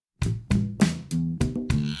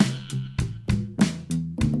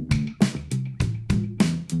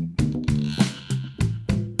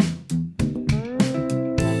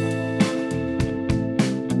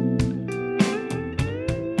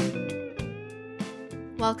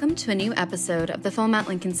Welcome to a new episode of the Film at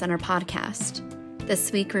Lincoln Center podcast.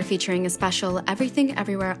 This week we're featuring a special Everything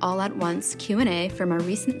Everywhere All at Once Q&A from our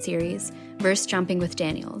recent series, Verse Jumping with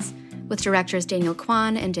Daniels, with directors Daniel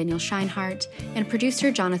Kwan and Daniel Scheinhardt and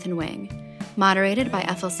producer Jonathan Wang, moderated by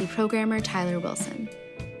FLC programmer Tyler Wilson.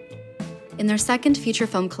 In their second feature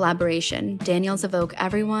film collaboration, Daniels evoke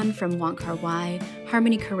everyone from Wong Kar-wai,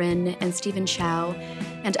 Harmony Korine, and Stephen Chow,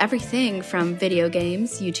 and everything from video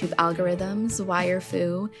games, YouTube algorithms, wire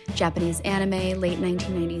fu, Japanese anime, late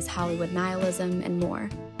 1990s Hollywood nihilism, and more.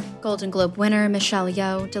 Golden Globe winner Michelle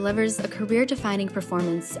Yeoh delivers a career-defining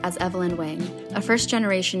performance as Evelyn Wang, a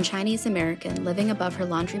first-generation Chinese-American living above her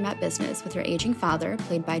laundromat business with her aging father,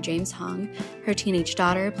 played by James Hong, her teenage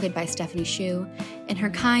daughter, played by Stephanie Hsu, and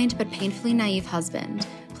her kind but painfully naive husband,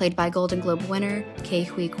 played by Golden Globe winner Ke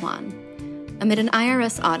Huy Quan. Amid an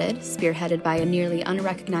IRS audit, spearheaded by a nearly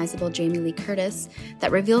unrecognizable Jamie Lee Curtis,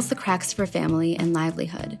 that reveals the cracks of her family and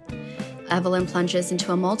livelihood, Evelyn plunges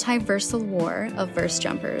into a multiversal war of verse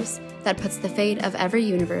jumpers that puts the fate of every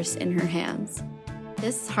universe in her hands.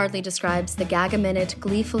 This hardly describes the gag-a-minute,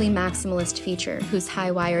 gleefully maximalist feature whose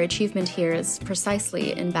high-wire achievement here is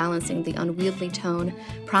precisely in balancing the unwieldy tone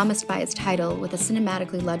promised by its title with a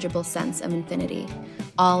cinematically legible sense of infinity,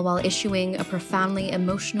 all while issuing a profoundly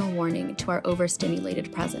emotional warning to our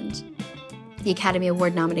overstimulated present. The Academy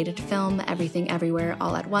Award-nominated film Everything Everywhere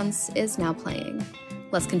All at Once is now playing.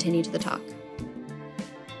 Let's continue to the talk.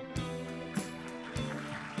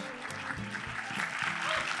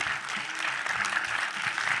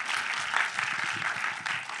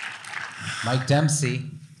 Mike Dempsey.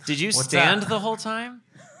 Did you What's stand up? the whole time?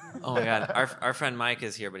 Oh my God, our friend Mike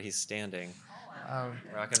is here, but he's standing.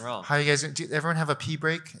 Rock and roll. How you guys? Do everyone have a pee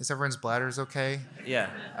break? Is everyone's bladders okay? Yeah.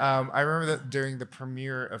 I remember that during the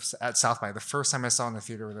premiere at South by, the first time I saw it in the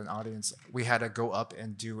theater with an audience, we had to go up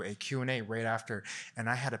and do a Q&A right after, and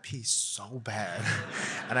I had to pee so bad.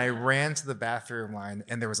 And I ran to the bathroom line,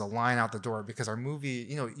 and there was a line out the door because our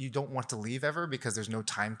movie, you don't want to leave ever because there's no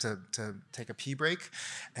time to take a pee break.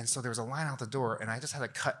 And so there was a line out the door, and I just had to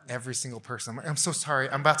cut every single person. I'm like, I'm so sorry.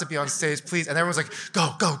 I'm about to be on stage, please. And everyone's like,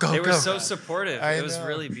 go, go, go, They go. were so supportive. It was know.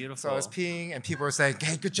 really beautiful. So I was peeing, and people were saying,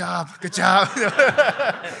 "Hey, good job, good job."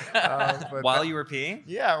 While you were peeing?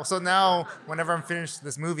 Yeah. So now, whenever I'm finished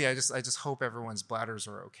this movie, I just hope everyone's bladders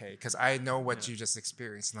are okay because I know what you just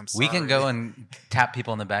experienced, and I'm sorry. We can go and tap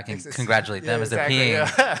people in the back and congratulate them as they're peeing.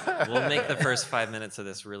 Yeah. We'll make the first 5 minutes of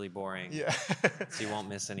this really boring. Yeah. So you won't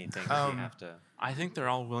miss anything if you have to. I think they're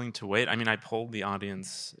all willing to wait. I mean, I polled the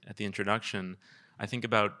audience at the introduction. I think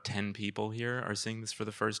about 10 people here are seeing this for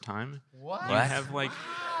the first time. What? You have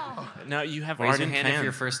now you have Raise your ardent hand fans. if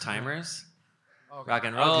you're first timers. Rock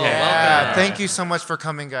and roll. Yeah, Welcome. thank you so much for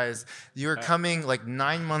coming, guys. You were coming like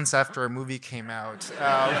 9 months after our movie came out.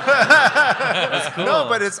 That's cool. No,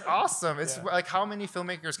 but it's awesome. It's like how many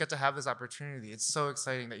filmmakers get to have this opportunity. It's so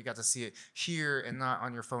exciting that you got to see it here and not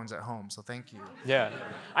on your phones at home. So thank you. Yeah,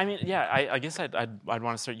 I mean, yeah. I guess I'd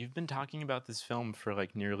want to start. You've been talking about this film for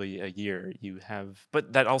like nearly a year. You have,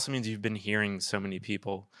 but that also means you've been hearing so many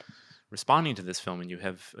people responding to this film, and you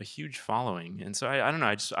have a huge following. And so I don't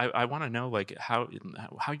know. I want to know like how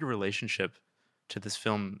your relationship to this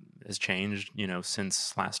film has changed.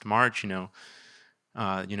 Since last March. Do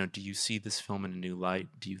you see this film in a new light?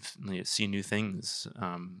 Do you see new things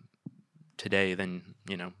today than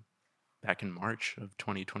back in March of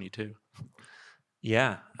 2022?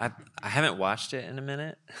 Yeah, I haven't watched it in a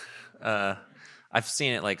minute. I've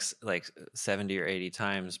seen it like 70 or 80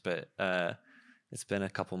 times, but it's been a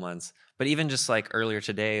couple months. But even just like earlier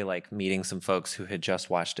today, like meeting some folks who had just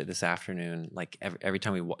watched it this afternoon, like every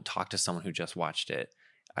time we talk to someone who just watched it,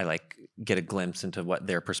 I like get a glimpse into what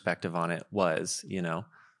their perspective on it was,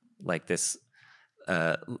 like this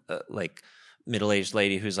like middle-aged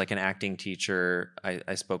lady who's like an acting teacher.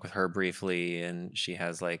 I spoke with her briefly, and she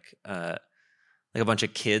has like a bunch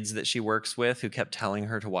of kids that she works with who kept telling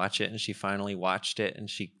her to watch it, and she finally watched it, and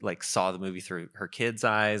she like saw the movie through her kids'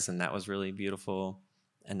 eyes, and that was really beautiful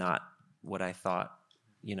and not what I thought,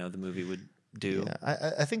 the movie would do. Yeah,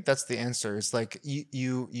 I think that's the answer. It's like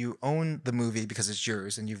you own the movie because it's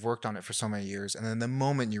yours and you've worked on it for so many years, and then the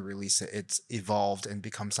moment you release it, it's evolved and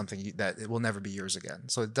become something that it will never be yours again.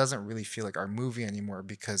 So it doesn't really feel like our movie anymore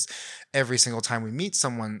because every single time we meet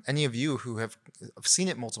someone, any of you who have seen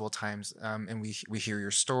it multiple times, and we hear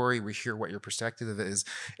your story, we hear what your perspective of it is,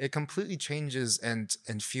 it completely changes and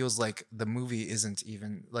feels like the movie isn't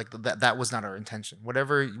even like that was not our intention.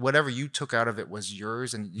 Whatever you took out of it was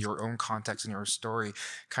yours and your own context in your story.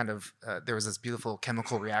 Kind of there was this beautiful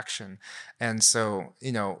chemical reaction, and so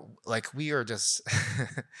like we are just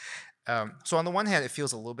So on the one hand, it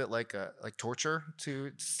feels a little bit like torture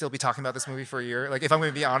to still be talking about this movie for a year. Like if I'm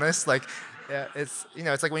going to be honest, like it's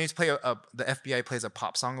it's like when you play the FBI plays a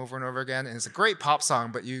pop song over and over again, and it's a great pop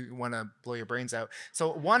song, but you want to blow your brains out.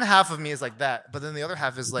 So one half of me is like that, but then the other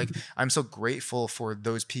half is like I'm so grateful for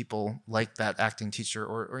those people like that acting teacher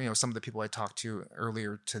or some of the people I talked to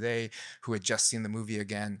earlier today who had just seen the movie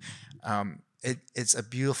again. It's a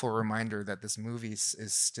beautiful reminder that this movie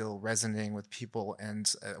is still resonating with people,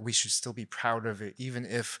 and we should still be proud of it, even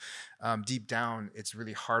if deep down it's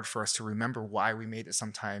really hard for us to remember why we made it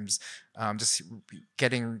sometimes. Just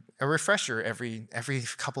getting a refresher every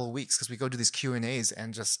couple of weeks, because we go to these Q&As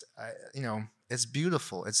and just it's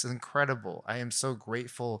beautiful. It's incredible. I am so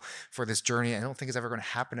grateful for this journey. I don't think it's ever going to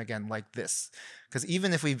happen again like this. Because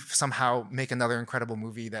even if we somehow make another incredible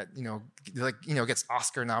movie that gets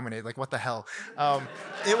Oscar nominated, like what the hell,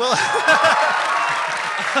 it will.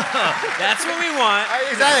 That's what we want.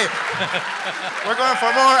 Exactly. We're going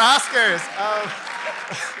for more Oscars.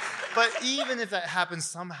 But even if that happens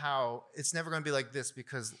somehow, it's never going to be like this,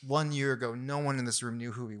 because 1 year ago, no one in this room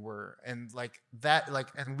knew who we were, and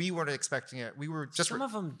and we weren't expecting it. We were just some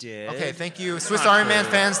of them did. Okay, thank you, Swiss Army Man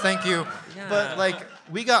fans, thank you. Yeah. But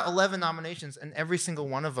we got 11 nominations, and every single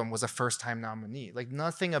one of them was a first-time nominee. Like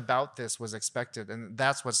nothing about this was expected, and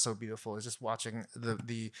that's what's so beautiful is just watching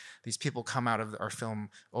these people come out of our film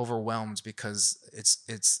overwhelmed because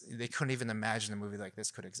they couldn't even imagine a movie like this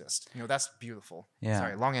could exist. That's beautiful. Yeah.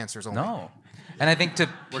 Sorry, long answers only. No, and I think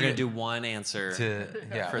we're gonna do one answer.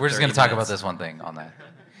 We're just gonna talk about this one thing on that.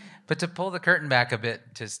 But to pull the curtain back a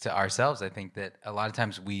bit, just to ourselves, I think that a lot of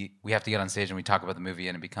times we have to get on stage and we talk about the movie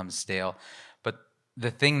and it becomes stale. But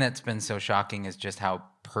the thing that's been so shocking is just how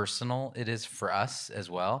personal it is for us as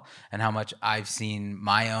well, and how much I've seen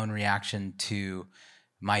my own reaction to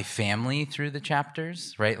my family through the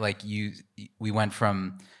chapters. Right, we went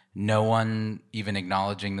from no one even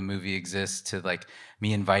acknowledging the movie exists to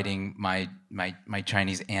me inviting my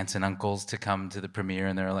Chinese aunts and uncles to come to the premiere,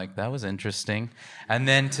 and they're like, that was interesting. And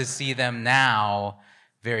then to see them now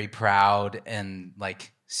very proud and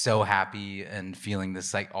so happy and feeling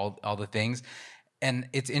this all the things. And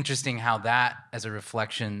it's interesting how that, as a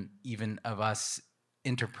reflection even of us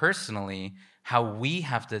interpersonally, how we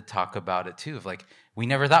have to talk about it too, of we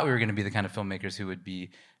never thought we were going to be the kind of filmmakers who would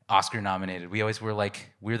be Oscar nominated. We always were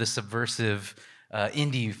we're the subversive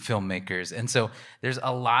indie filmmakers. And so there's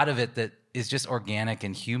a lot of it that is just organic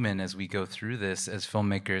and human as we go through this as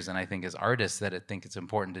filmmakers, and I think as artists, that I think it's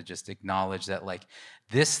important to just acknowledge that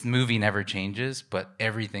this movie never changes, but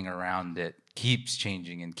everything around it keeps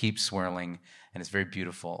changing and keeps swirling, and it's very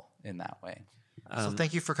beautiful in that way. So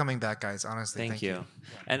thank you for coming back, guys. Honestly, thank you.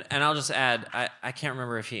 And I'll just add, I can't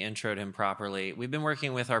remember if he introed him properly. We've been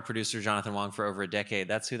working with our producer, Jonathan Wong, for over a decade.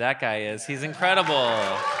 That's who that guy is. He's incredible.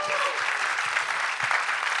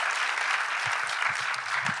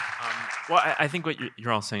 Well, I think what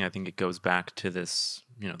you're all saying, I think it goes back to this,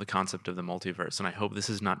 the concept of the multiverse. And I hope this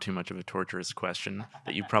is not too much of a torturous question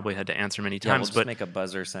that you probably had to answer many times. We'll just make a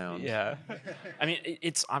buzzer sound. Yeah. I mean,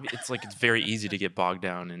 it's very easy to get bogged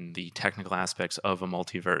down in the technical aspects of a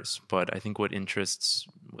multiverse. But I think what interests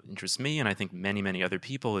me, and I think many, many other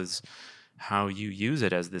people, is how you use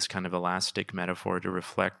it as this kind of elastic metaphor to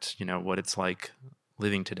reflect, what it's like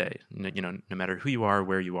living today, no matter who you are,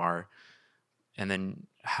 where you are. And then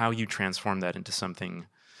how you transform that into something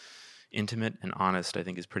intimate and honest, I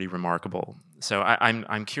think, is pretty remarkable. So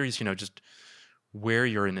I'm curious, just where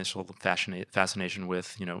your initial fascination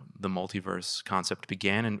with, the multiverse concept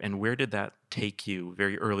began, and where did that take you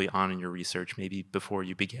very early on in your research, maybe before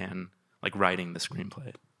you began writing the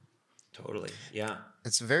screenplay? Totally, yeah.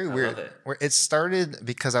 It's very weird. It started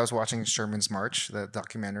because I was watching Sherman's March, the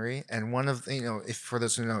documentary, and one of if for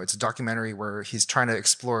those who know, it's a documentary where he's trying to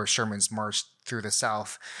explore Sherman's march through the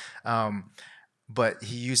South, but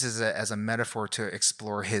he uses it as a metaphor to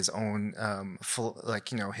explore his own,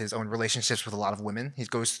 his own relationships with a lot of women. He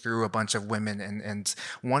goes through a bunch of women, and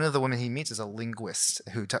one of the women he meets is a linguist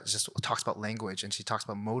who just talks about language, and she talks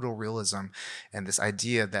about modal realism and this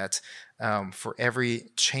idea that for every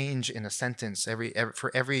change in a sentence,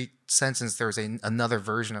 for every sentence, there's another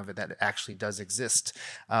version of it that actually does exist.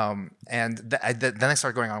 And then I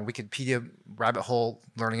started going on a Wikipedia rabbit hole,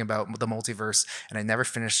 learning about the multiverse, and I never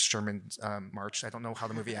finished Sherman's March. I don't know how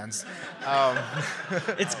the movie ends.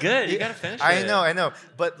 It's good. You gotta finish it. I know.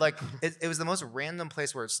 But it was the most random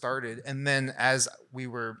place where it started, and then as we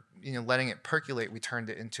were letting it percolate, we turned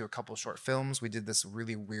it into a couple short films. We did this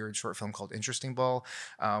really weird short film called Interesting Ball,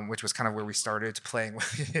 which was kind of where we started playing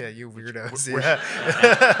with you weirdos.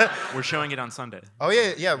 We're showing it on Sunday. Oh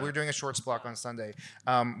yeah, we're doing a shorts block on Sunday.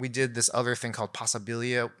 We did this other thing called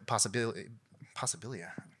Possibilia.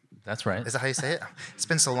 That's right. Is that how you say it? It's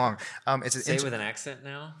been so long. Say it with an accent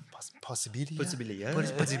now. Possibilia. Possibilia.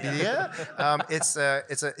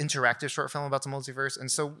 It's an interactive short film about the multiverse,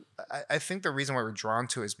 and so I think the reason why we're drawn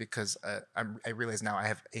to it is because I realize now I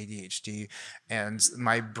have ADHD, and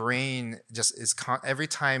my brain just is every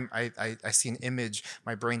time I see an image,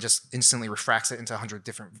 my brain just instantly refracts it into 100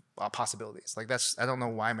 different possibilities. Like I don't know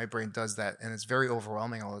why my brain does that, and it's very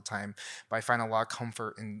overwhelming all the time. But I find a lot of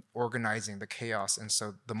comfort in organizing the chaos, and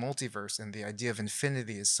so the multiverse and the idea of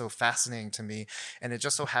infinity is so fascinating to me, and it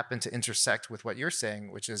just so happened to intersect with what you're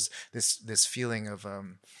saying, which is this feeling of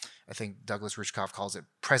I think Douglas Rushkoff calls it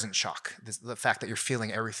present shock, the fact that you're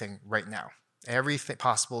feeling everything right now. Every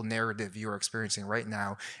possible narrative you are experiencing right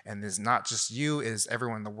now, and it's not just you, it is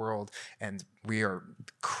everyone in the world, and we are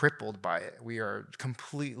crippled by it. We are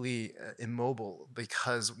completely immobile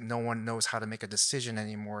because no one knows how to make a decision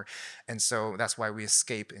anymore, and so that's why we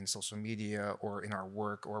escape in social media or in our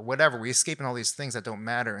work or whatever. We escape in all these things that don't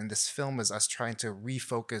matter, and this film is us trying to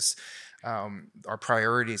refocus our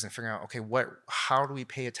priorities and figuring out, okay, how do we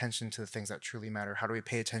pay attention to the things that truly matter? How do we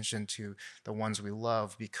pay attention to the ones we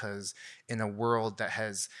love? Because in a world that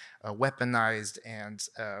has weaponized and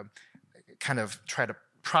kind of try to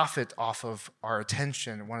profit off of our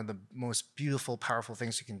attention, one of the most beautiful, powerful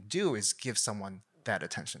things you can do is give someone that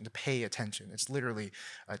attention, to pay attention. It's literally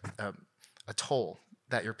a toll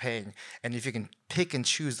that you're paying. And if you can pick and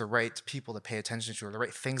choose the right people to pay attention to or the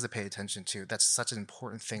right things to pay attention to, that's such an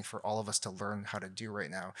important thing for all of us to learn how to do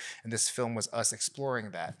right now. And this film was us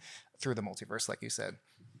exploring that through the multiverse, like you said.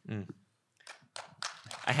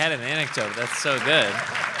 I had an anecdote. That's so good.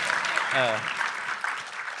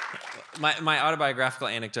 My autobiographical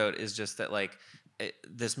anecdote is just that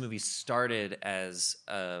this movie started as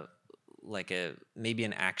maybe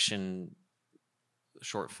an action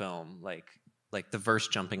short film, like the verse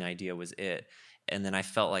jumping idea was it. And then I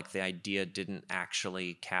felt like the idea didn't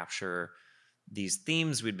actually capture these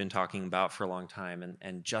themes we'd been talking about for a long time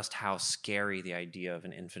and just how scary the idea of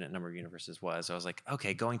an infinite number of universes was. I was like,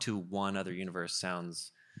 okay, going to one other universe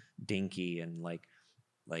sounds dinky, and like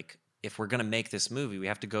if we're going to make this movie, we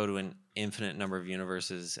have to go to an infinite number of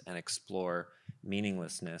universes and explore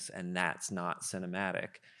meaninglessness, and that's not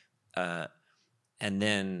cinematic. And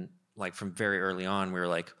then from very early on, we were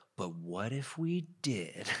like, but what if we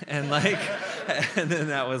did? And and then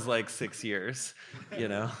that was 6 years,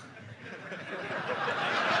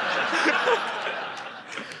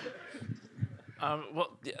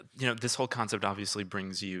 This whole concept obviously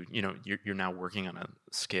brings you, you're now working on a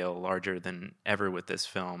scale larger than ever with this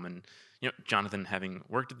film. And, Jonathan, having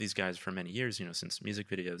worked with these guys for many years, since music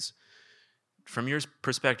videos, from your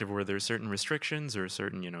perspective, were there certain restrictions or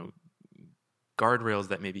certain, guardrails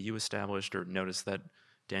that maybe you established or noticed that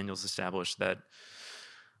Daniels established that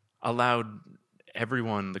allowed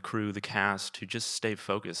everyone, the crew, the cast, to just stay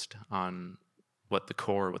focused on what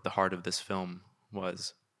the heart of this film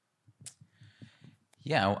was?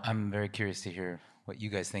 Yeah, I'm very curious to hear what you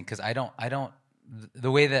guys think, because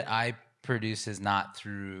the way that I produce is not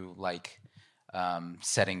through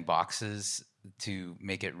setting boxes to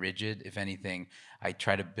make it rigid. If anything, I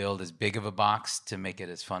try to build as big of a box to make it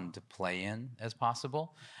as fun to play in as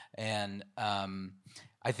possible. And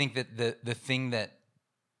I think that the thing that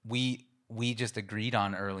we just agreed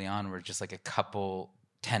on early on were just a couple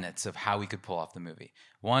tenets of how we could pull off the movie.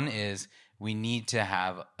 One is we need to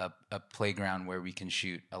have a playground where we can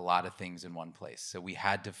shoot a lot of things in one place. So we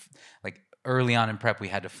had to, early on in prep, we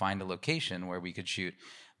had to find a location where we could shoot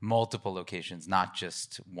multiple locations, not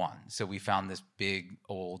just one. So we found this big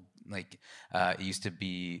old, it used to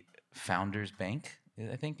be Founders Bank,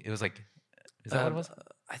 I think. It was is that what it was?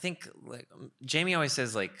 I think Jamie always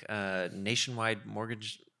says Nationwide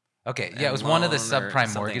Mortgage. Okay, yeah, it was one of the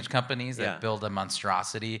subprime mortgage companies that built a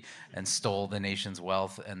monstrosity and stole the nation's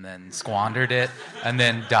wealth and then squandered it and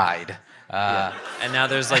then died. And now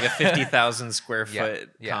there's a 50,000 square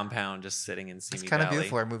foot compound just sitting in Simi Valley. It's kind of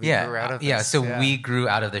beautiful. Our movie grew out of this. So we grew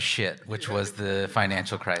out of the shit, which was the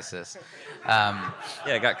financial crisis. It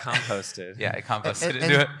got composted. It composted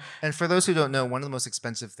into it. And for those who don't know, one of the most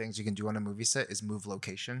expensive things you can do on a movie set is move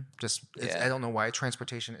location. I don't know why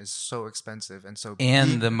transportation is so expensive and so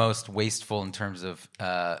the most wasteful in terms of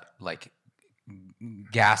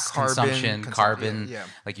gas consumption, carbon. Yeah.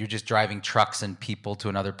 You're just driving trucks and people to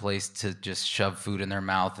another place to just shove food in their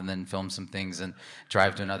mouth and then film some things and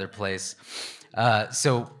drive to another place.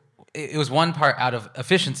 So it was one part out of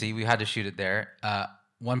efficiency. We had to shoot it there.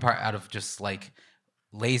 One part out of just like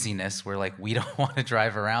laziness. We're like, we don't want to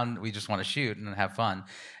drive around. We just want to shoot and have fun.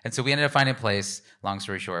 And so we ended up finding a place, long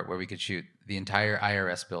story short, where we could shoot the entire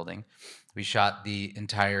IRS building. We shot the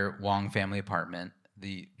entire Wong family apartment,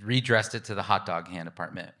 redressed it to the hot dog hand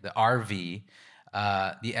apartment, the RV,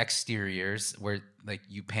 the exteriors where like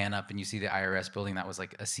you pan up and you see the IRS building. That was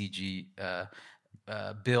like a CG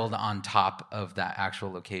build on top of that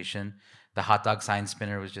actual location. The hot dog sign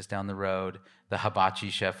spinner was just down the road. The hibachi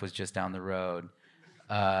chef was just down the road.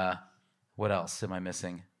 What else am I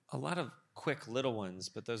missing? A lot of quick little ones,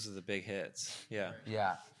 but those are the big hits. Yeah.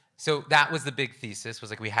 Yeah. So that was the big thesis, was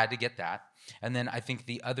like we had to get that. And then I think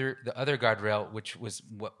the other guardrail, which was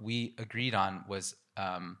what we agreed on, was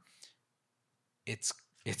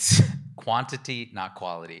it's quantity, not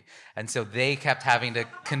quality. And so they kept having to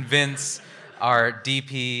convince our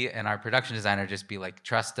DP and our production designer, just be like,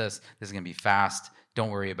 trust us, this is going to be fast,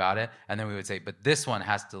 don't worry about it. And then we would say, but this one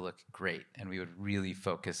has to look great. And we would really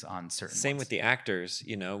focus on certain Same ones. with the actors,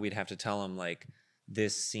 we'd have to tell them like,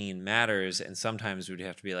 this scene matters. And sometimes we'd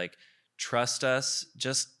have to be like, trust us,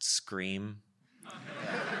 just scream.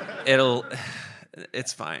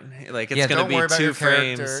 It's fine. Like, it's going to be 2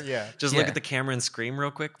 frames. Yeah. Just look at the camera and scream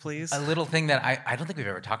real quick, please. A little thing that I don't think we've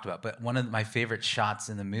ever talked about, but one of my favorite shots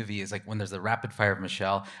in the movie is like when there's the rapid fire of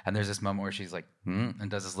Michelle, and there's this moment where she's like, and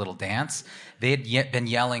does this little dance. They had been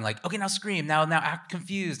yelling like, okay, now scream, now act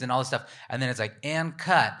confused and all this stuff. And then it's like, and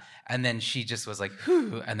cut. And then she just was like,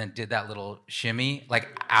 whoo, and then did that little shimmy, like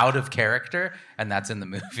out of character, and that's in the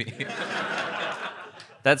movie.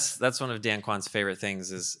 That's one of Dan Kwan's favorite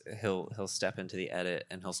things is he'll step into the edit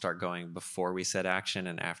and he'll start going before we said action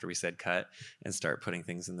and after we said cut and start putting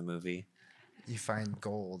things in the movie. You find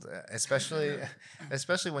gold, especially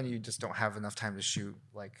when you just don't have enough time to shoot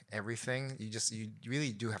like everything. You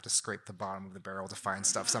really do have to scrape the bottom of the barrel to find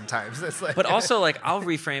stuff sometimes. It's like, but also like I'll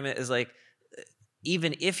reframe it as like,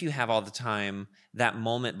 even if you have all the time, that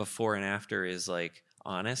moment before and after is like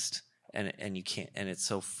honest. And you can't, and it's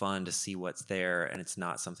so fun to see what's there, and it's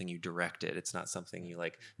not something you directed, it's not something you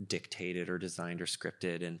like dictated or designed or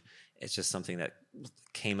scripted, and it's just something that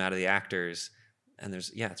came out of the actors. And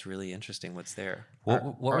it's really interesting what's there.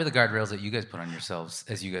 What were the guardrails that you guys put on yourselves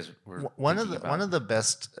as you guys were one of the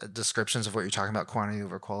best descriptions of what you're talking about, quantity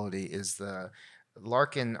over quality, is the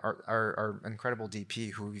Larkin, our incredible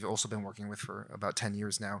DP, who we've also been working with for about 10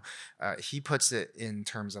 years now. He puts it in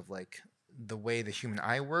terms of like the way the human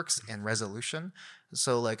eye works and resolution.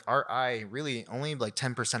 So like our eye, really only like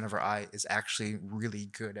 10% of our eye is actually really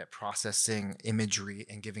good at processing imagery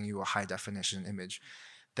and giving you a high definition image.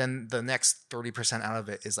 Then the next 30% out of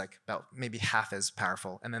it is like about maybe half as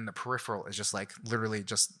powerful. And then the peripheral is just like literally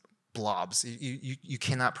just blobs. You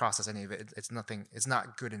cannot process any of it. It's nothing. It's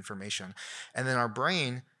not good information. And then our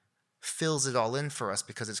brain fills it all in for us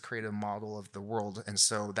because it's created a model of the world. And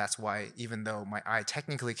so that's why, even though my eye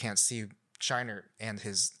technically can't see Shiner and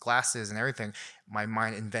his glasses and everything, my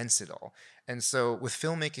mind invents it all. And so with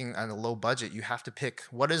filmmaking on a low budget, you have to pick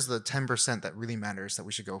what is the 10% that really matters, that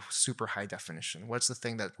we should go super high definition. What's the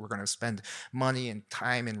thing that we're going to spend money and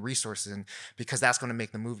time and resources in, because that's going to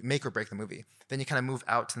make the movie, make or break the movie. Then you kind of move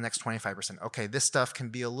out to the next 25%. Okay, this stuff can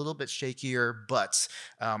be a little bit shakier, but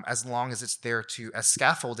as long as it's there as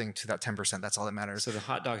scaffolding to that 10%, that's all that matters. So the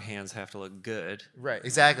hot dog hands have to look good. Right,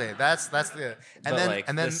 exactly. That's the and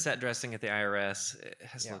then the set dressing at the IRS, it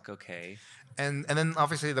has to look okay. And then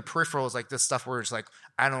obviously the peripheral is like this stuff where it's like,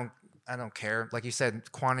 I don't care. Like you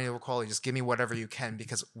said, quantity over quality, just give me whatever you can,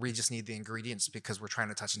 because we just need the ingredients, because we're trying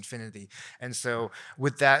to touch infinity. And so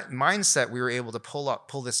with that mindset, we were able to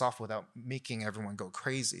pull this off without making everyone go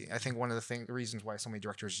crazy. I think one of the reasons why so many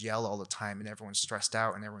directors yell all the time and everyone's stressed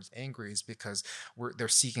out and everyone's angry is because they're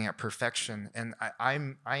seeking out perfection. And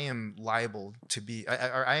I am liable to be,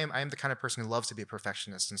 I am the kind of person who loves to be a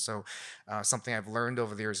perfectionist. And so something I've learned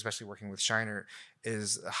over the years, especially working with Shiner,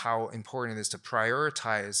 is how important it is to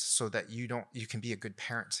prioritize so that you can be a good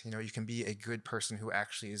parent. You can be a good person who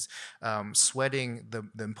actually is sweating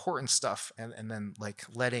the important stuff and then like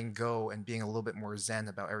letting go and being a little bit more zen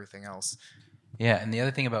about everything else. Yeah, and the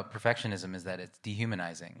other thing about perfectionism is that it's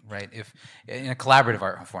dehumanizing, right? If in a collaborative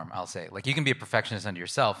art form, I'll say, like you can be a perfectionist unto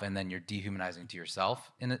yourself, and then you're dehumanizing to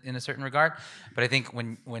yourself in a certain regard. But I think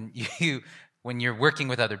when you're working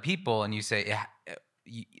with other people and you say,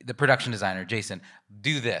 the production designer, Jason,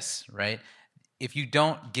 do this, right? If you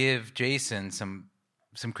don't give Jason some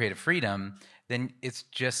creative freedom, then it's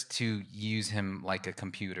just to use him like a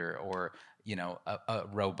computer or a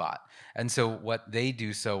robot. And so what they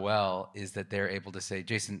do so well is that they're able to say,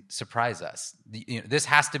 Jason, surprise us. This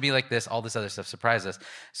has to be like this, all this other stuff, surprise us.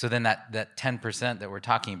 So then that 10% that we're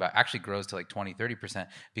talking about actually grows to like 20, 30%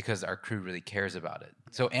 because our crew really cares about it.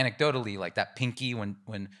 So anecdotally, like that pinky, when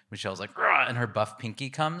Michelle's like, "Rah," and her buff pinky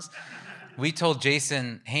comes, we told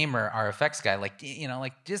Jason Hamer, our effects guy, like,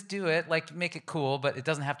 just do it, like make it cool, but it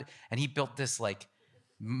doesn't have to. And he built this like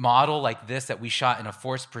model like this that we shot in a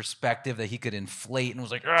forced perspective that he could inflate and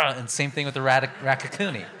was like, "Ugh," and same thing with the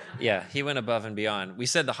Raccacoonie. Yeah, he went above and beyond. We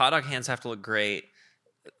said the hot dog hands have to look great.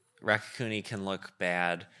 Raccacoonie can look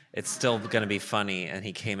bad. It's still going to be funny, and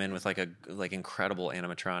he came in with like incredible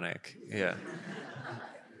animatronic. Yeah.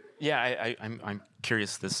 Yeah, I'm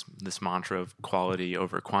curious. This mantra of quality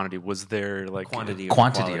over quantity, was there like quantity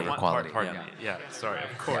over quality? Pardon me. Yeah, sorry.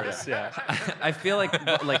 Of course. Yeah. I feel like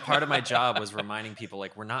part of my job was reminding people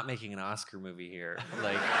like we're not making an Oscar movie here.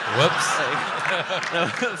 Like, whoops.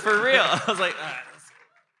 No, for real. I was like.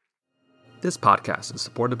 This podcast is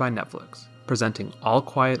supported by Netflix, presenting All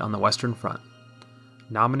Quiet on the Western Front.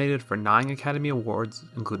 Nominated for 9 Academy Awards,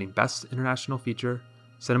 including Best International Feature,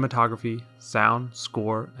 Cinematography, Sound,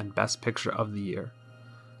 Score, and Best Picture of the Year.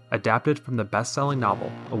 Adapted from the best-selling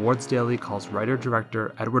novel, Awards Daily calls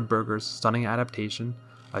writer-director Edward Berger's stunning adaptation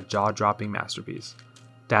a jaw-dropping masterpiece,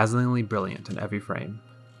 dazzlingly brilliant in every frame.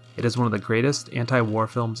 It is one of the greatest anti-war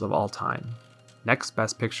films of all time. Next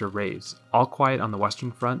Best Picture raves, All Quiet on the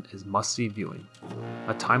Western Front is must-see viewing,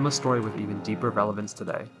 a timeless story with even deeper relevance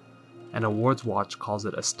today, and Awards Watch calls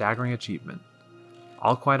it a staggering achievement.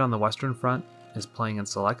 All Quiet on the Western Front is playing in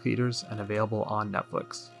select theaters and available on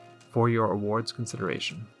Netflix for your awards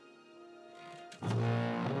consideration.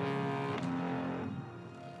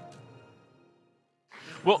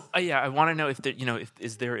 Well, I want to know if there,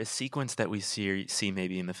 is there a sequence that we see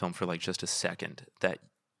maybe in the film for like just a second that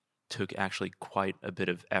took actually quite a bit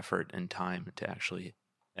of effort and time to actually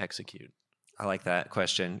execute? I like that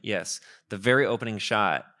question. Yes, the very opening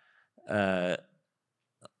shot.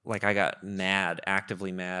 I got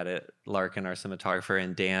actively mad at Larkin, our cinematographer,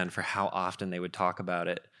 and Dan for how often they would talk about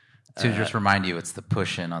it. To just remind you, it's the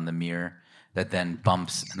push in on the mirror that then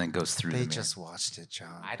bumps and then goes through the mirror. They just watched it,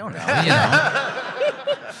 John. I don't know.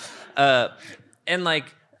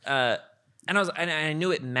 And I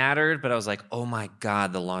knew it mattered, but I was like, oh my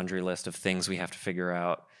God, the laundry list of things we have to figure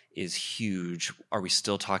out is huge. Are we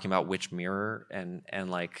still talking about which mirror and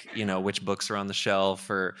which books are on the shelf,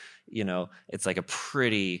 or it's like a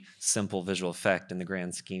pretty simple visual effect in the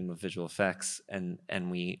grand scheme of visual effects, and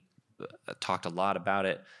we talked a lot about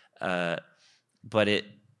it, but it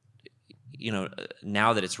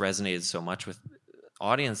now that it's resonated so much with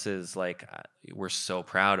audiences, like we're so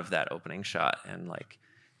proud of that opening shot, and like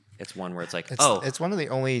it's one where it's like, it's one of the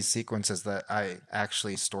only sequences that I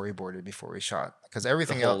actually storyboarded before we shot, because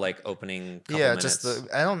everything the whole, else, like opening couple minutes.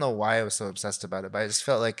 I don't know why I was so obsessed about it, but I just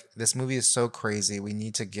felt like this movie is so crazy. We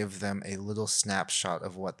need to give them a little snapshot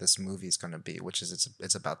of what this movie is going to be, which is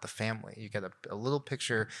it's about the family. You get a little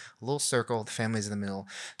picture, a little circle, the family's in the middle,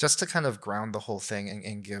 just to kind of ground the whole thing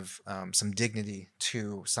and give some dignity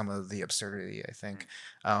to some of the absurdity, I think.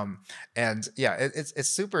 It's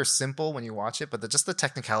super simple when you watch it, but just the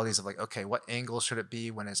technicalities of like, okay, what angle should it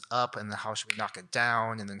be when it's up, and then how should we knock it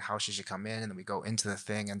down, and then how should you come in, and then we go into the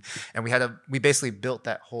thing, and we basically built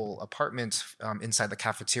that whole apartment inside the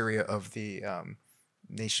cafeteria of the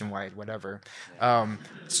Nationwide whatever, the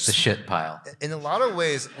shit pile. In a lot of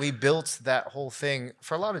ways, we built that whole thing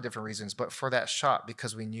for a lot of different reasons, but for that shot,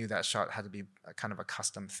 because we knew that shot had to be a kind of a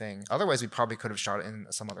custom thing. Otherwise, we probably could have shot it in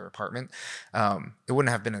some other apartment. It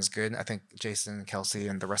wouldn't have been as good. I think Jason and Kelsey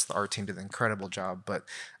and the rest of the art team did an incredible job, but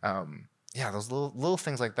those little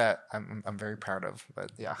things like that, I'm very proud of.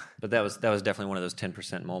 But yeah, but that was definitely one of those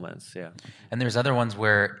 10% moments. Yeah, and there's other ones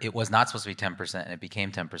where it was not supposed to be 10% and it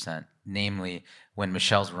became 10%. Namely, when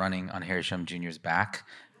Michelle's running on Harry Shum Jr.'s back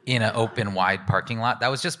in an open, wide parking lot. That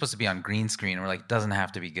was just supposed to be on green screen. We're like, doesn't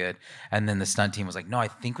have to be good. And then the stunt team was like, no, I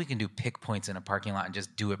think we can do pick points in a parking lot and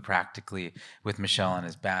just do it practically with Michelle on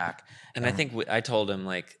his back. And I think I told him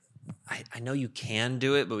like, I know you can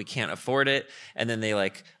do it, but we can't afford it. And then they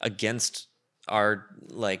like against our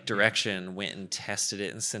like direction went and tested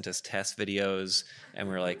it and sent us test videos, and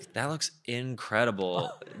we were like, that looks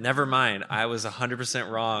incredible. Never mind, I was 100%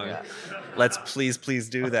 wrong. Yeah. Let's please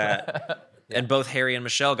do that. Yeah. And both Harry and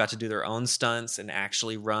Michelle got to do their own stunts and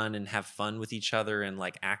actually run and have fun with each other and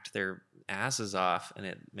like act their asses off, and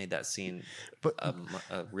it made that scene a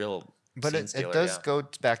real. But it does go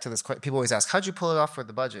back to this. People always ask, "How'd you pull it off for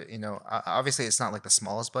the budget?" Obviously it's not like the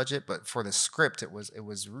smallest budget, but for the script, it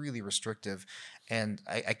was really restrictive, and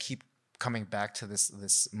I keep coming back to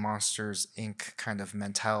this Monsters Inc. kind of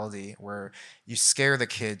mentality where you scare the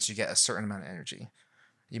kids, you get a certain amount of energy.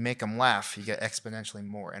 You make them laugh, you get exponentially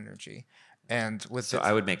more energy. And with so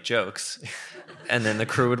I would make jokes, and then the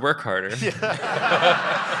crew would work harder. Exactly.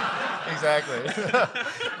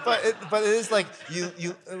 but it is like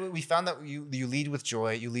we found that you lead with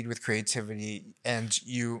joy, you lead with creativity, and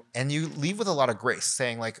you lead with a lot of grace,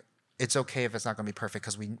 saying like, it's okay if it's not going to be perfect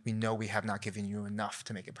because we know we have not given you enough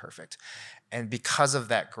to make it perfect. And because of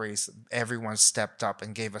that grace, everyone stepped up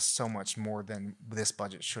and gave us so much more than this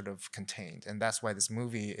budget should have contained. And that's why this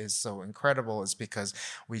movie is so incredible, is because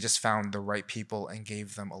we just found the right people and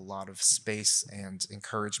gave them a lot of space and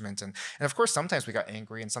encouragement. And of course, sometimes we got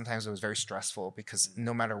angry and sometimes it was very stressful, because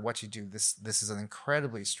no matter what you do, this is an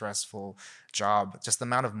incredibly stressful job. Just the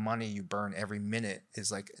amount of money you burn every minute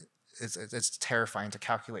is like, it's terrifying to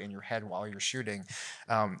calculate in your head while you're shooting,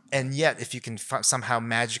 and yet if you can somehow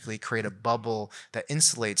magically create a bubble that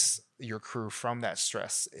insulates your crew from that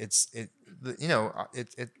stress, this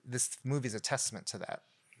movie is a testament to that.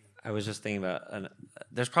 I was just thinking about,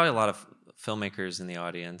 there's probably a lot of filmmakers in the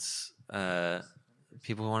audience,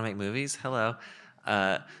 people who want to make movies. Hello.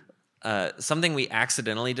 Something we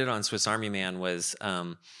accidentally did on Swiss Army Man was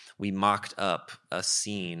we mocked up a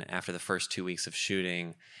scene after the first 2 weeks of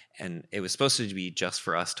shooting, and it was supposed to be just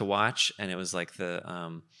for us to watch. And it was like there's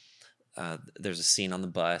a scene on the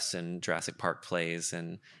bus and Jurassic Park plays,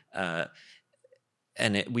 and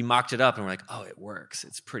we mocked it up and we're like, oh, it works.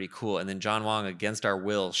 It's pretty cool. And then John Wong, against our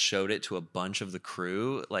will, showed it to a bunch of the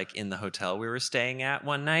crew, like in the hotel we were staying at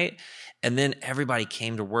one night. And then everybody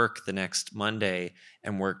came to work the next Monday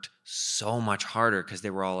and worked so much harder because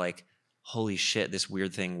they were all like, holy shit, this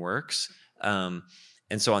weird thing works.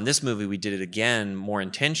 And so on this movie, we did it again more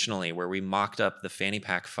intentionally, where we mocked up the fanny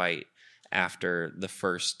pack fight after the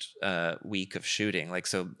first week of shooting. Like,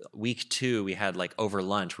 so week 2, we had like over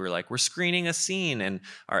lunch, we were like, we're screening a scene, and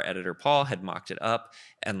our editor Paul had mocked it up,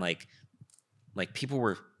 and like people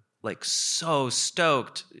were like so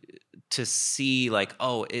stoked to see like,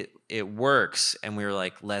 oh, it works, and we were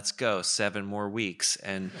like, let's go, 7 more weeks,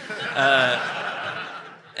 and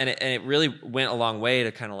and it really went a long way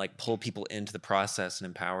to kind of like pull people into the process and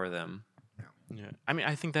empower them. Yeah, I mean,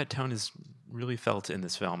 I think that tone is really felt in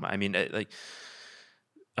this film. I mean,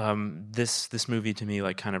 this movie to me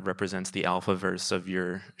like kind of represents the alphaverse of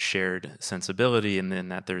your shared sensibility, and then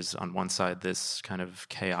that there's on one side this kind of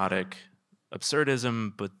chaotic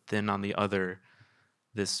absurdism, but then on the other,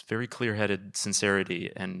 this very clear-headed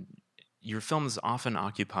sincerity. And your films often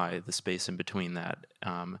occupy the space in between that.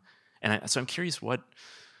 So I'm curious what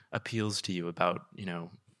appeals to you about,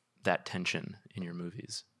 that tension in your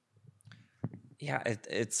movies. Yeah,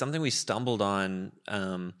 it's something we stumbled on.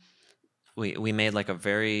 We made like a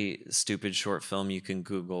very stupid short film you can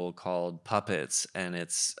Google called Puppets, and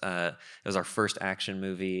it was our first action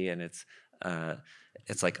movie, and it's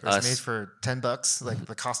like it was us made for $10, like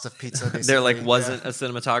the cost of pizza. Basically. There like wasn't a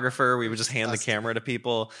cinematographer. We would just hand the camera to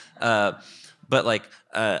people. But like,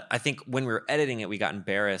 I think when we were editing it, we got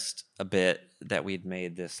embarrassed a bit that we'd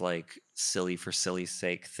made this like silly for silly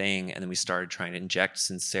sake thing. And then we started trying to inject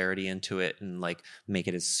sincerity into it and like make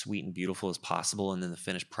it as sweet and beautiful as possible. And then the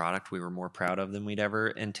finished product we were more proud of than we'd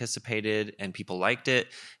ever anticipated, and people liked it.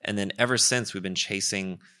 And then ever since, we've been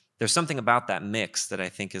chasing, there's something about that mix that I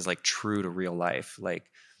think is like true to real life.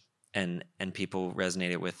 Like, and people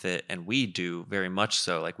resonated with it. And we do very much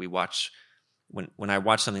so. Like, we watch, when I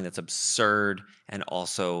watch something that's absurd and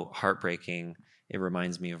also heartbreaking, it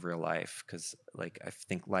reminds me of real life, because like I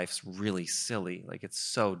think life's really silly. Like, it's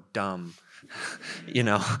so dumb,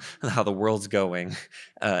 how the world's going,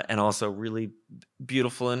 and also really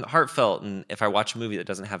beautiful and heartfelt. And if I watch a movie that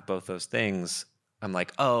doesn't have both those things, I'm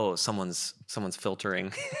like, oh, someone's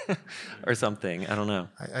filtering or something. I don't know.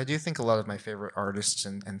 I do think a lot of my favorite artists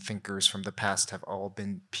and thinkers from the past have all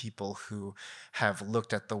been people who have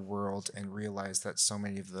looked at the world and realized that so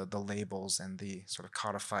many of the labels and the sort of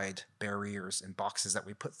codified barriers and boxes that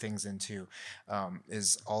we put things into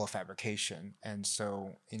is all a fabrication. And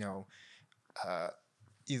so, you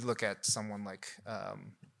look at someone like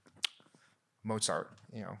Mozart,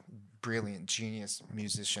 brilliant, genius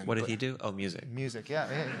musician. What did he do? Oh, music. Music, yeah.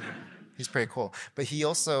 He's pretty cool. But he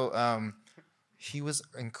also, he was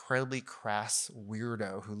incredibly crass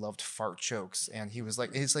weirdo who loved fart jokes. And he's like,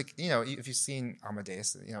 if you've seen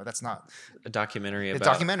Amadeus, that's not a documentary about. A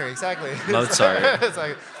documentary, exactly. Mozart. It's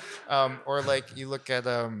like, or like you look at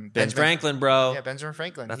Ben Franklin, bro. Yeah, Benjamin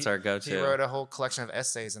Franklin. That's our go-to. He wrote a whole collection of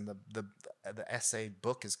essays, and the the essay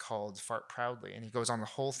book is called Fart Proudly, and he goes on the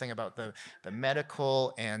whole thing about the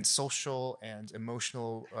medical and social and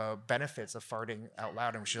emotional benefits of farting out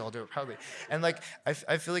loud, and we should all do it proudly. And like I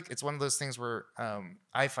feel like it's one of those things where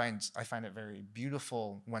I find it very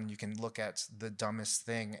beautiful when you can look at the dumbest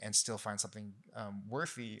thing and still find something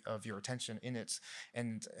worthy of your attention in it,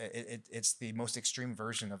 and it's the most extreme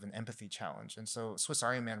version of an empathy challenge. And so Swiss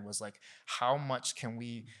Army Man was like, how much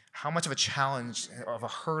of a challenge, of a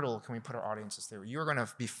hurdle can we put our audiences through? You're going to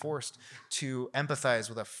be forced to empathize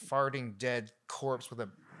with a farting dead corpse with a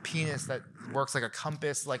penis that works like a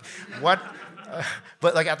compass, like what?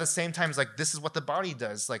 But like at the same time, it's like this is what the body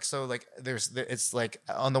does. Like so, like it's like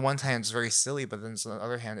on the one hand it's very silly, but then on the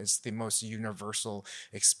other hand it's the most universal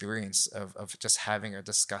experience of just having a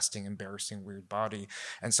disgusting, embarrassing, weird body.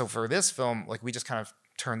 And so for this film, like we just kind of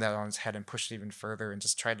turned that on its head and pushed it even further, and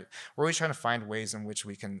just we're always trying to find ways in which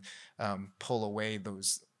we can pull away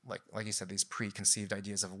those, like you said, these preconceived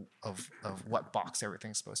ideas of what box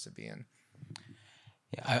everything's supposed to be in.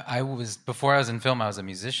 Yeah, I was, before I was in film, I was a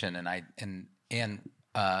musician, and I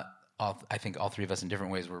think all three of us in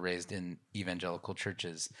different ways were raised in evangelical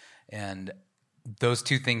churches, and those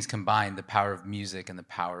two things combined, the power of music and the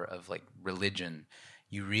power of like religion,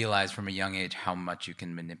 you realize from a young age how much you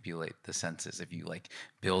can manipulate the senses. If you like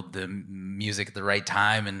build the music at the right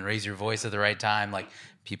time and raise your voice at the right time, like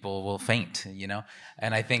people will faint, you know?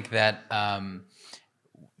 And I think that,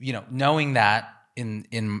 knowing that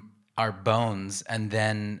in our bones, and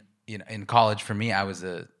then, in college for me, I was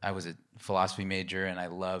a philosophy major and I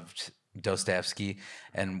loved Dostoevsky.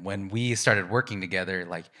 And when we started working together,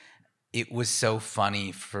 like it was so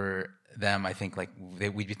funny for them. I think like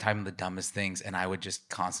we'd be typing the dumbest things, and I would just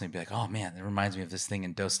constantly be like, "Oh man, it reminds me of this thing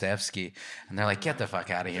in Dostoevsky," and they're like, "Get the fuck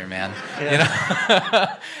out of here, man!"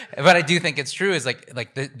 Yeah. But I do think it's true. Is like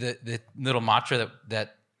the little mantra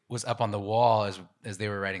that was up on the wall as they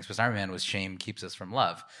were writing Swiss Army Man was "Shame keeps us from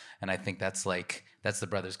love," and I think that's the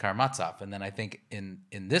brothers Karamazov. And then I think in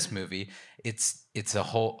this movie, it's a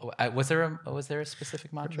whole. Was there a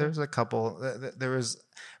specific mantra? There's a couple. There was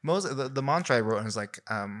the mantra I wrote was like,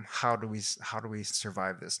 how do we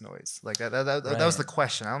survive this noise? Like that was the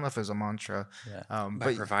question. I don't know if it was a mantra. Yeah.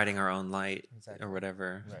 By providing our own light, exactly, or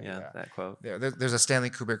whatever. Right, yeah, that quote. Yeah, there's a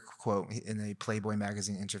Stanley Kubrick quote in a Playboy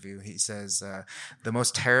magazine interview. He says, the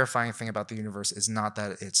most terrifying thing about the universe is not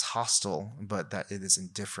that it's hostile, but that it is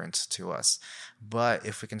indifferent to us. But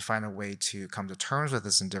if we can find a way to come to terms with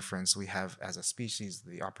this indifference, we have, as a species,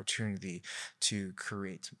 the opportunity to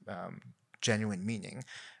create genuine meaning.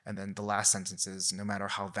 And then the last sentence is, no matter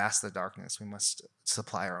how vast the darkness, we must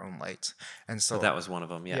supply our own light. And so that was one of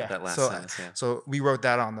them. Yeah, that last sentence. Yeah. So we wrote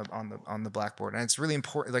that on the blackboard, and it's really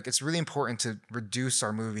important. Like it's really important to reduce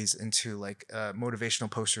our movies into like motivational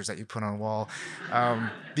posters that you put on a wall,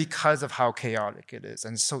 because of how chaotic it is,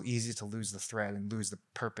 and it's so easy to lose the thread and lose the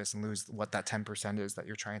purpose and lose what that 10% is that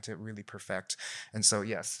you're trying to really perfect. And so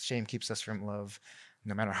yes, shame keeps us from love.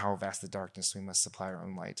 No matter how vast the darkness, we must supply our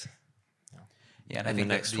own light. Yeah, and I think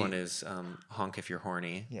the next one is Honk If You're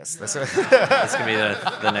Horny. Yes, that's right. That's going to be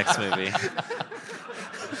the next movie.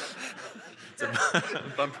 It's a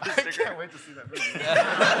bumper sticker. I can't wait to see that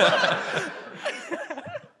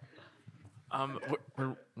movie.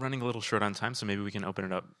 We're running a little short on time, so maybe we can open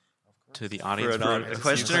it up to the audience for a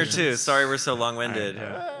question or two. Sorry we're so long-winded.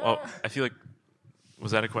 Well, I feel like,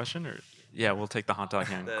 was that a question? Or yeah, we'll take the hot dog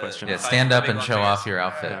hand question. Yeah, stand up and show off your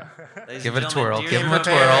outfit. Yeah. Give it a twirl. Give him a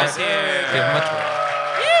twirl. Give him a twirl.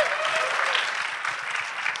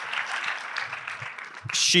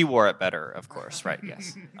 She wore it better, of course, right?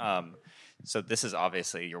 Yes. So this is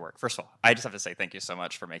obviously your work. First of all, I just have to say thank you so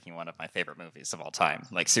much for making one of my favorite movies of all time.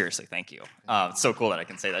 Like, seriously, thank you. It's so cool that I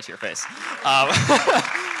can say that to your face.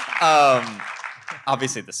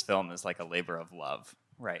 Obviously, this film is like a labor of love,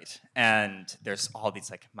 right? And there's all these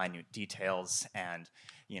like minute details, and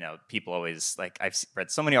people always like. I've read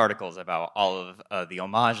so many articles about all of the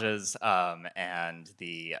homages and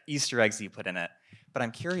the Easter eggs that you put in it. But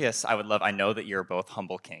I'm curious. I know that you're both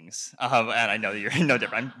humble kings, and I know that you're no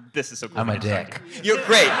different. This is so cool. I'm a dick. You're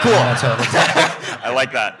great. Cool. I'm a total dick. I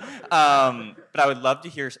like that. But I would love to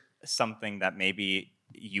hear something that maybe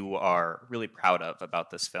you are really proud of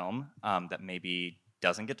about this film, that maybe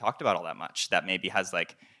doesn't get talked about all that much, that maybe has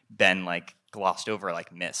like been like glossed over,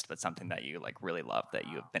 like missed, but something that you like really love that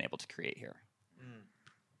you have been able to create here.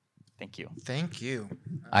 Thank you. Thank you.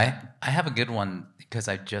 I have a good one because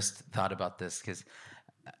I just thought about this because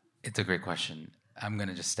it's a great question. I'm going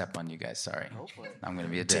to just step on you guys. Sorry. I'm going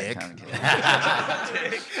to be a dick.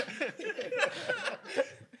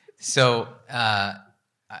 So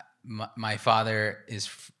my father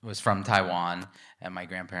was from Taiwan, and my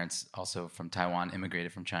grandparents also from Taiwan,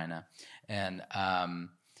 immigrated from China. And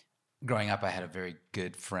growing up, I had a very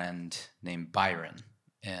good friend named Byron,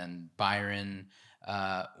 and Byron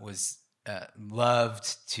was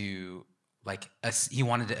loved to he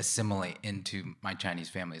wanted to assimilate into my Chinese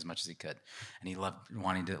family as much as he could, and he loved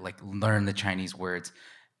wanting to learn the Chinese words.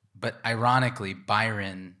 But ironically,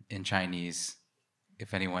 Byron in Chinese,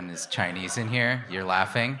 if anyone is Chinese in here, you're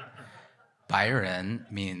laughing. Byron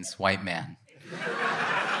means white man.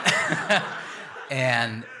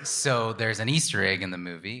 And so there's an Easter egg in the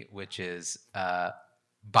movie, which is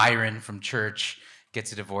Byron from church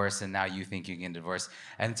gets a divorce, and now you think you can divorce.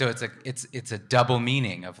 And so it's a double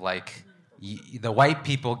meaning of the white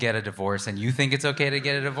people get a divorce, and you think it's okay to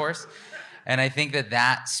get a divorce. And I think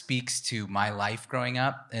that speaks to my life growing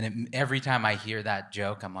up. And every time I hear that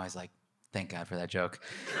joke, I'm always like, thank God for that joke.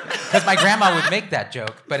 Because my grandma would make that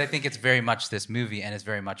joke. But I think it's very much this movie, and it's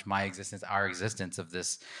very much my existence, our existence of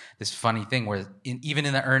this funny thing where even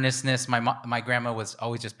in the earnestness, my grandma was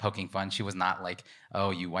always just poking fun. She was not like, oh,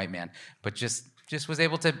 you white man. But just was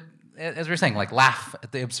able to, as we were saying, laugh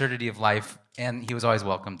at the absurdity of life. And he was always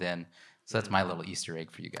welcomed in. So that's my little Easter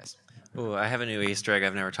egg for you guys. Ooh, I have a new Easter egg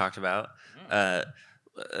I've never talked about.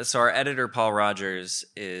 So our editor, Paul Rogers,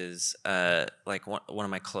 is one of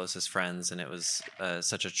my closest friends, and it was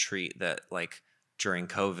such a treat that during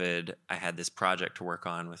COVID, I had this project to work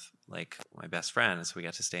on with my best friend, so we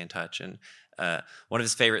got to stay in touch. And one of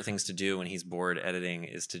his favorite things to do when he's bored editing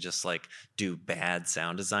is to just do bad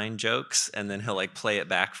sound design jokes, and then he'll play it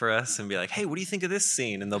back for us and be like, "Hey, what do you think of this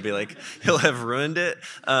scene?" And they'll be like, he'll have ruined it.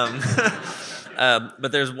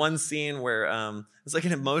 But there's one scene where it's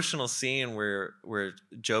an emotional scene where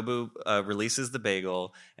Jobu releases the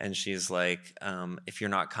bagel, and she's like, "If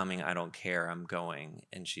you're not coming, I don't care. I'm going."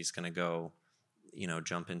 And she's gonna go,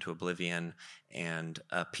 jump into oblivion, and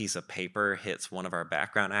a piece of paper hits one of our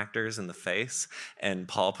background actors in the face, and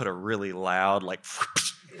Paul put a really loud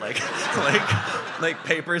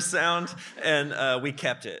paper sound, and we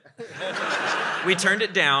kept it. We turned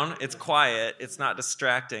it down. It's quiet. It's not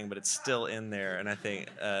distracting, but it's still in there, and I think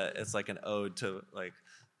it's an ode to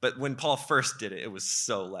But when Paul first did it, it was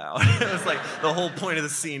so loud. It was the whole point of the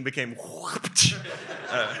scene became.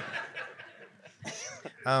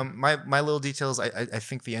 My little details, I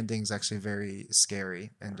think the ending is actually very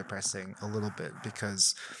scary and depressing a little bit,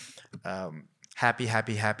 because happy,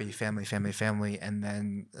 family, and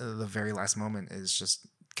then the very last moment is just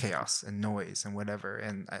chaos and noise and whatever.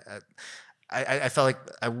 And I felt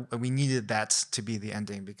we needed that to be the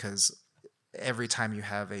ending, because every time you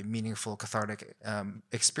have a meaningful, cathartic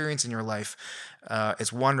experience in your life,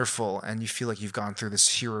 it's wonderful, and you feel like you've gone through this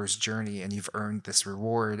hero's journey and you've earned this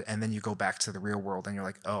reward, and then you go back to the real world and you're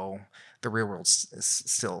like, oh, the real world's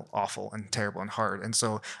still awful and terrible and hard. And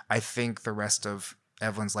so I think the rest of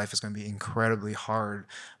Evelyn's life is going to be incredibly hard,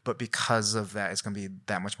 but because of that, it's going to be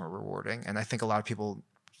that much more rewarding. And I think a lot of people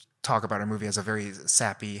talk about a movie as a very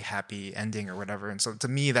sappy, happy ending or whatever. And so to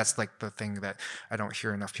me, that's the thing that I don't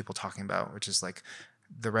hear enough people talking about, which is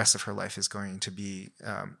the rest of her life is going to be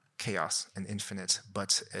chaos and infinite,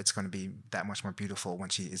 but it's going to be that much more beautiful when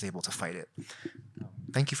she is able to fight it.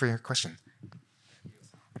 Thank you for your question.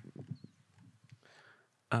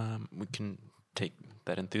 We can take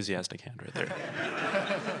that enthusiastic hand right there.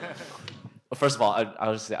 Well, first of all,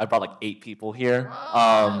 I brought 8 people here.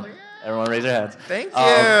 Everyone raise their hands. Thank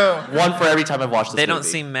you. One for every time I've watched this movie. They don't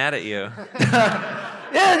seem mad at you.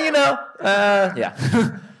 Yeah,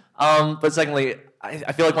 yeah. But secondly,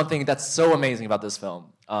 I feel one thing that's so amazing about this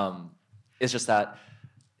film is just that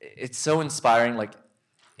it's so inspiring.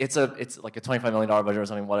 It's a $25 million budget or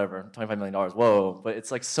something, whatever. $25 million, whoa. But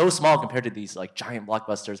it's so small compared to these giant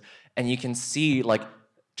blockbusters. And you can see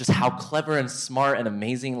just how clever and smart and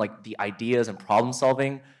amazing the ideas and problem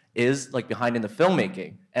solving is behind in the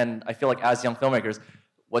filmmaking. And I feel as young filmmakers,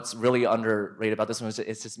 what's really underrated about this one is it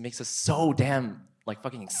just makes us so damn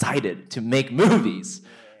fucking excited to make movies,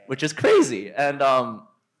 which is crazy. And I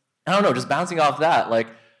don't know, just bouncing off that,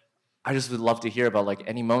 I just would love to hear about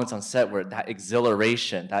any moments on set where that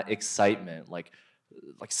exhilaration, that excitement,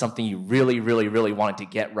 something you really, really, really wanted to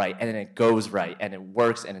get right, and then it goes right, and it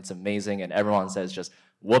works, and it's amazing, and everyone says just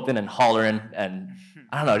whooping and hollering, and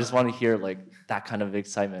I don't know, I just want to hear that kind of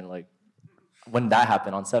excitement, when that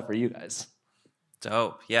happened on set for you guys.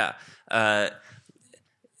 Dope, yeah.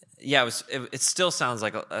 It still sounds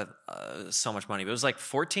like so much money, but it was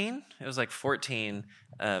 14. It was 14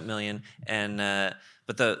 million, and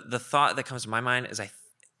but the thought that comes to my mind is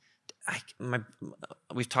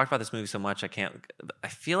we've talked about this movie so much I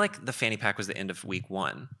feel like the fanny pack was the end of week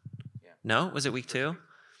 1. Yeah. No, was it week 2?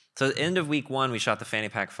 So at the end of week 1, we shot the fanny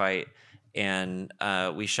pack fight, and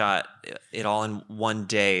we shot it all in one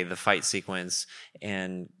day, the fight sequence,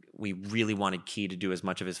 and we really wanted Key to do as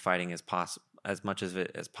much of his fighting as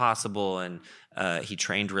possible, and he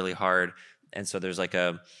trained really hard. And so there's like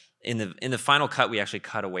in the final cut, we actually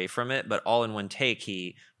cut away from it, but all in one take,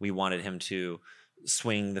 we wanted him to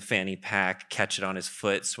swing the fanny pack, catch it on his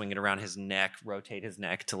foot, swing it around his neck, rotate his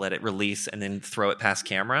neck to let it release, and then throw it past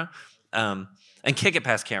camera, and kick it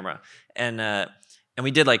past camera. And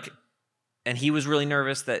we did and he was really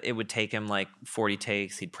nervous that it would take him 40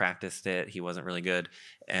 takes. He'd practiced it. He wasn't really good.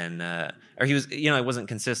 And, or he was, it wasn't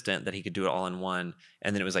consistent that he could do it all in one.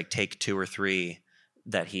 And then it was take 2 or 3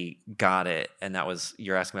 that he got it. And that was,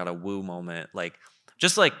 you're asking about a woo moment.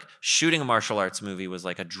 Just shooting a martial arts movie was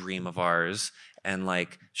a dream of ours. And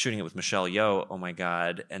shooting it with Michelle Yeoh, oh my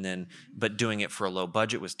God. And then, but doing it for a low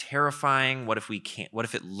budget was terrifying. What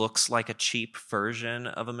if it looks like a cheap version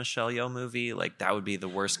of a Michelle Yeoh movie? That would be the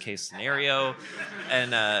worst case scenario.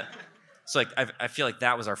 And so I feel like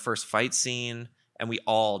that was our first fight scene. And we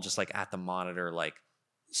all just at the monitor,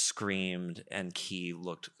 screamed, and Key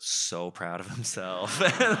looked so proud of himself.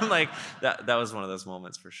 And that was one of those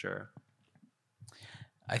moments for sure.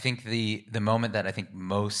 I think the moment that I think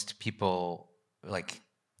most people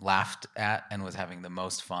laughed at and was having the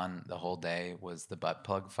most fun the whole day was the butt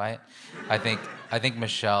plug fight. I think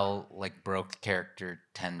Michelle broke character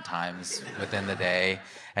 10 times within the day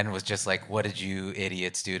and was just what did you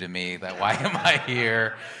idiots do to me? Why am I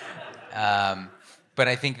here? But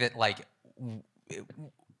I think that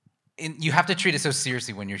you have to treat it so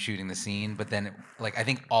seriously when you're shooting the scene, but then I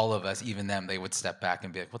think all of us, even them, they would step back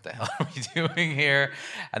and be what the hell are we doing here?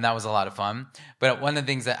 And that was a lot of fun. But one of the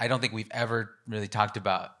things that I don't think we've ever really talked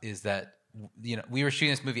about is that we were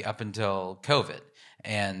shooting this movie up until COVID.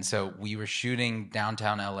 And so we were shooting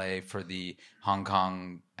downtown LA for the Hong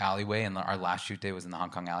Kong alleyway, and our last shoot day was in the Hong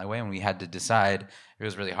Kong alleyway, and we had to decide, it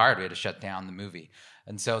was really hard, we had to shut down the movie.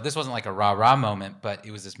 And so this wasn't a rah-rah moment, but it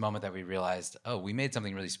was this moment that we realized, we made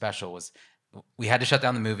something really special. We had to shut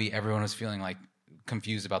down the movie. Everyone was feeling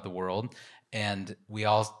confused about the world. And we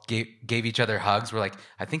all gave each other hugs. We're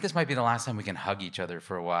I think this might be the last time we can hug each other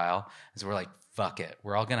for a while. And so we're fuck it.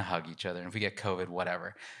 We're all going to hug each other. And if we get COVID,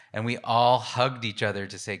 whatever. And we all hugged each other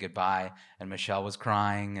to say goodbye. And Michelle was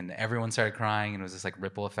crying, and everyone started crying. And it was this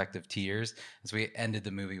ripple effect of tears. And so we ended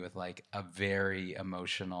the movie with a very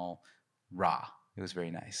emotional rah. It was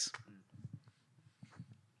very nice.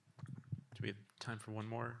 Do we have time for one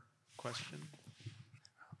more question?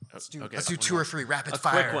 Let's do 2 or 3 rapid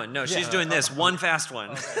fire. A quick one. No, she's doing this. One fast one.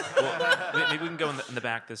 Okay. Well, maybe we can go in the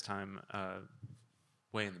back this time.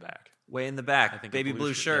 Way in the back. Way in the back. I think Baby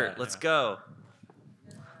blue shirt. Let's go.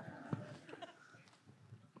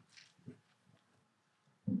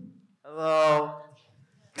 Hello.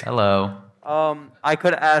 Hello. I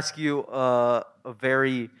could ask you a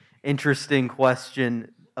very interesting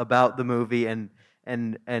question about the movie and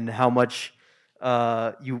how much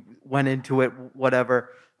you went into it, whatever.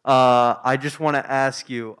 I just want to ask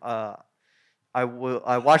you. I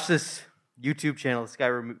watched this YouTube channel. This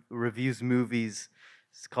guy reviews movies.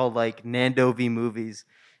 It's called Nando V Movies,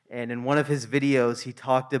 and in one of his videos, he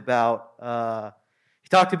talked about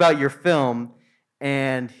your film,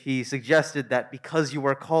 and he suggested that because you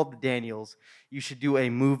are called the Daniels, you should do a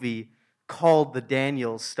movie called The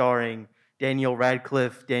Daniels, starring Daniel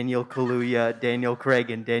Radcliffe, Daniel Kaluuya, Daniel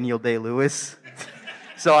Craig, and Daniel Day-Lewis.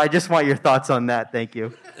 So I just want your thoughts on that. Thank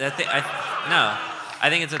you. I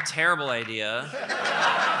think it's a terrible idea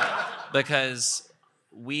because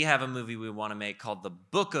we have a movie we want to make called The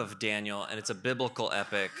Book of Daniel, and it's a biblical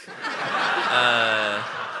epic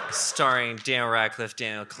starring Daniel Radcliffe,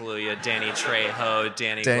 Daniel Kaluuya, Danny Trejo,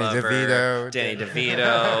 Danny Glover, Danny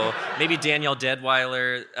DeVito, maybe Daniel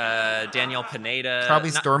Deadweiler, Daniel Pineda. Probably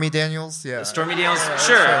Stormy Daniels, yeah. Stormy Daniels,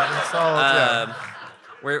 sure.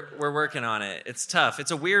 We're working on it. It's tough.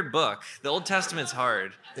 It's a weird book. The Old Testament's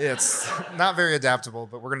hard. It's not very adaptable,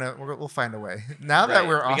 but we'll find a way. Now that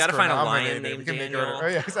we're Oscar we gotta find a nominated, lion named we can Daniel. make it. Oh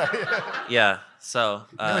yeah, exactly. Yeah. So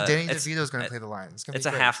Danny DeVito's going to play the lion. It's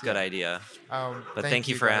a half good idea. But thank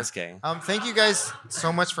you for asking. Thank you guys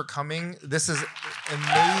so much for coming. This is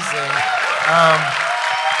amazing.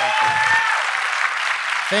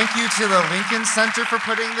 Thank you to the Lincoln Center for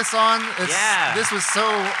putting this on. This was so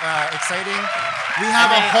exciting. We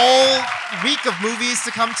have a whole week of movies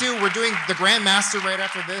to come to. We're doing the Grandmaster right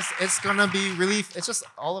after this. It's gonna be really. It's just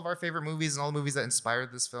all of our favorite movies and all the movies that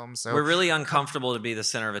inspired this film. So we're really uncomfortable to be the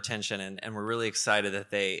center of attention, and we're really excited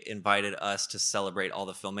that they invited us to celebrate all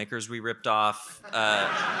the filmmakers we ripped off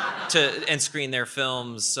and screen their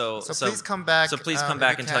films. So please come back. So please come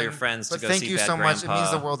back and tell your friends to go see Bad Grandpa. Thank you so much. It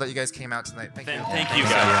means the world that you guys came out tonight. Thank you. Thank you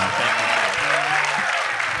guys. Thank you.